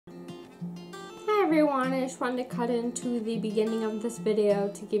everyone, I just wanted to cut into the beginning of this video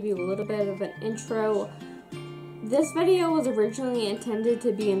to give you a little bit of an intro. This video was originally intended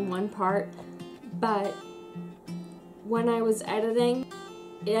to be in one part, but when I was editing,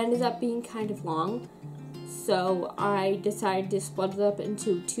 it ended up being kind of long. So I decided to split it up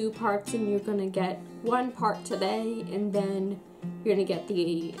into two parts, and you're going to get one part today, and then you're going to get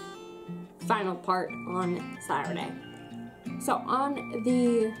the final part on Saturday. So on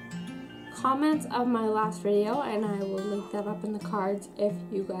the comments of my last video, and I will link that up in the cards if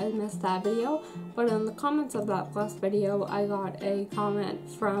you guys missed that video, but in the comments of that last video, I got a comment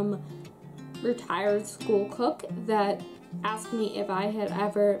from retired school cook that asked me if I had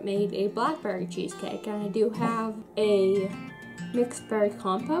ever made a blackberry cheesecake, and I do have a mixed berry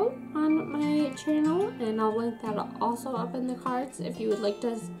compote on my channel, and I'll link that also up in the cards if you would like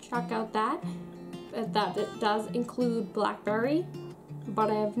to check out that. That it does include blackberry,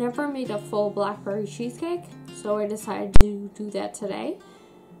 but I have never made a full blackberry cheesecake, so I decided to do that today.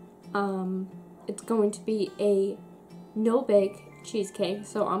 It's going to be a no-bake cheesecake,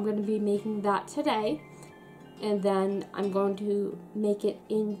 so I'm going to be making that today, and then I'm going to make it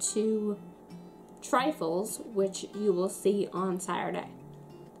into trifles, which you will see on Saturday.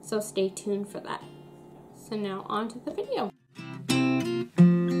 So stay tuned for that. So now on to the video.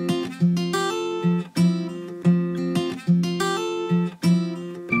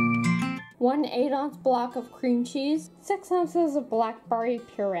 1 8-ounce block of cream cheese, 6 ounces of blackberry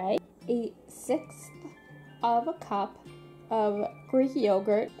puree, 1/6 of a cup of Greek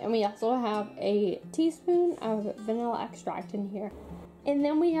yogurt, and we also have a teaspoon of vanilla extract in here. And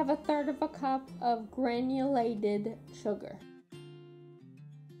then we have 1/3 of a cup of granulated sugar.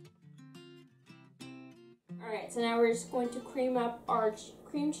 Alright, so now we're just going to cream up our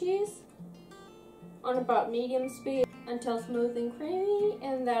cream cheese on about medium speed until smooth and creamy,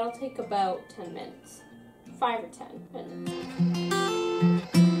 and that'll take about 10 minutes. 5 or 10 minutes.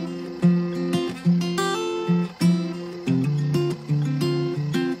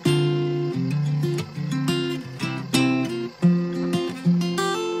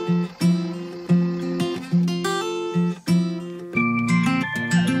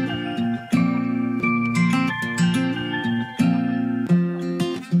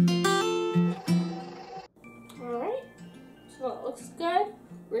 Looks good.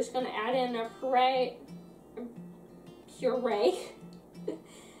 We're just going to add in our puree.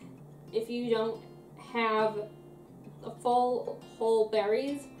 If you don't have the full whole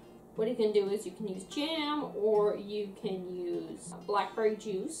berries, what you can do is you can use jam, or you can use blackberry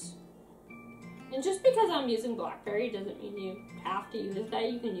juice. And just because I'm using blackberry doesn't mean you have to use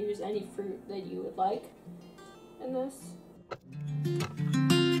that. You can use any fruit that you would like in this.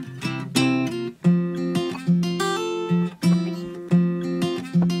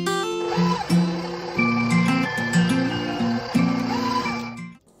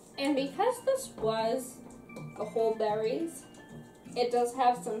 Was the whole berries. It does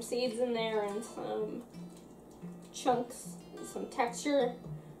have some seeds in there and some chunks and some texture,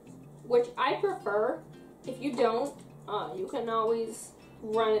 which I prefer. If you don't, you can always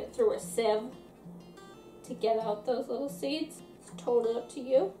run it through a sieve to get out those little seeds. It's totally up to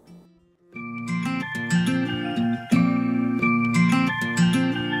you.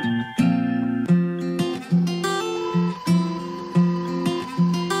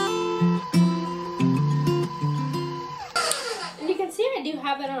 I do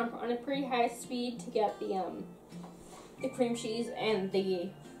have it on a pretty high speed to get the cream cheese and the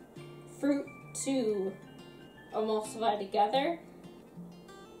fruit to emulsify together.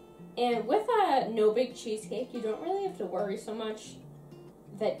 And with a no-bake cheesecake, you don't really have to worry so much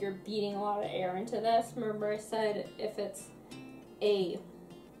that you're beating a lot of air into this. Remember I said if it's a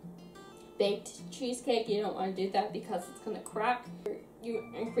baked cheesecake, you don't want to do that because it's going to crack. You're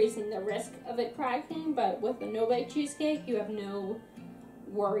increasing the risk of it cracking, but with a no-bake cheesecake, you have no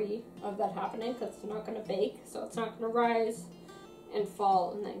worry of that happening because it's not going to bake, so it's not going to rise and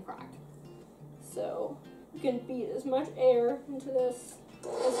fall and then crack. So you can beat as much air into this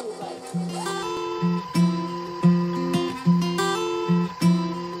as you like.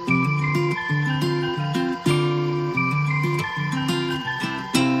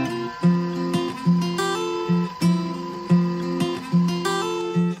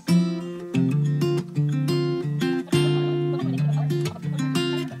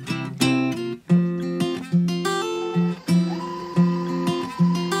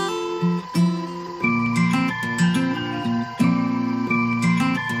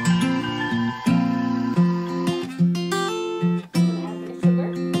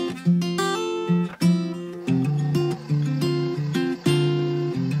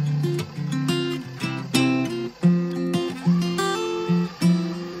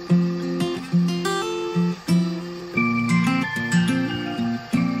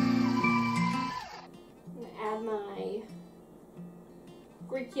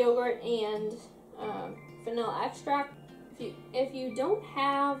 Greek yogurt and vanilla extract. If you don't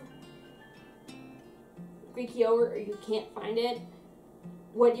have Greek yogurt or you can't find it,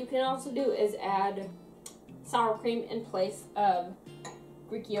 what you can also do is add sour cream in place of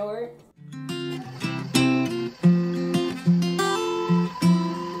Greek yogurt.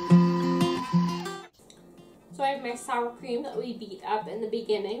 So I have my sour cream that we beat up in the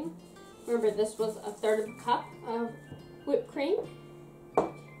beginning. Remember, this was 1/3 of a cup of whipped cream.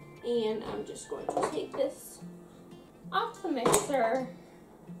 And I'm just going to take this off the mixer.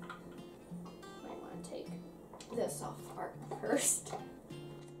 Might want to take this off first.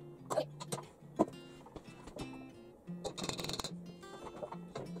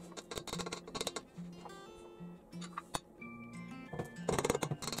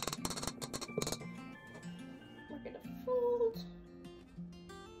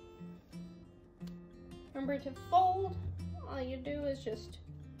 Remember to fold. All you do is just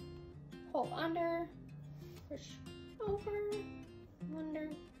pull under, push over, under,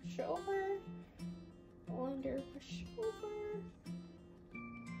 push over, pull under, push over.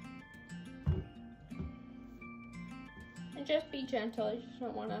 And just be gentle. You just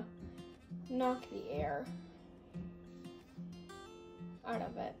don't want to knock the air out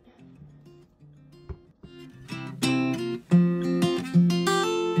of it.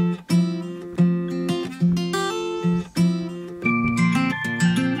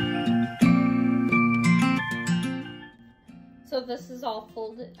 So this is all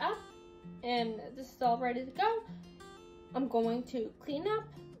folded up and this is all ready to go. I'm going to clean up,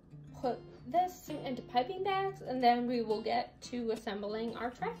 put this into piping bags, and then we will get to assembling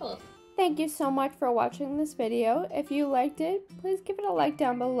our trifles. Thank you so much for watching this video. If you liked it, please give it a like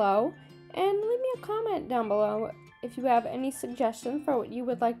down below and leave me a comment down below if you have any suggestions for what you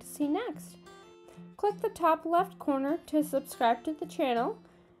would like to see next. Click the top left corner to subscribe to the channel.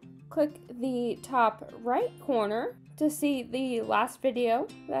 Click the top right corner to see the last video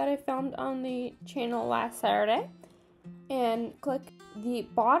that I filmed on the channel last Saturday. And click the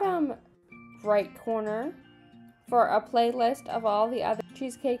bottom right corner for a playlist of all the other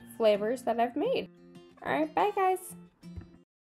cheesecake flavors that I've made. Alright, bye guys!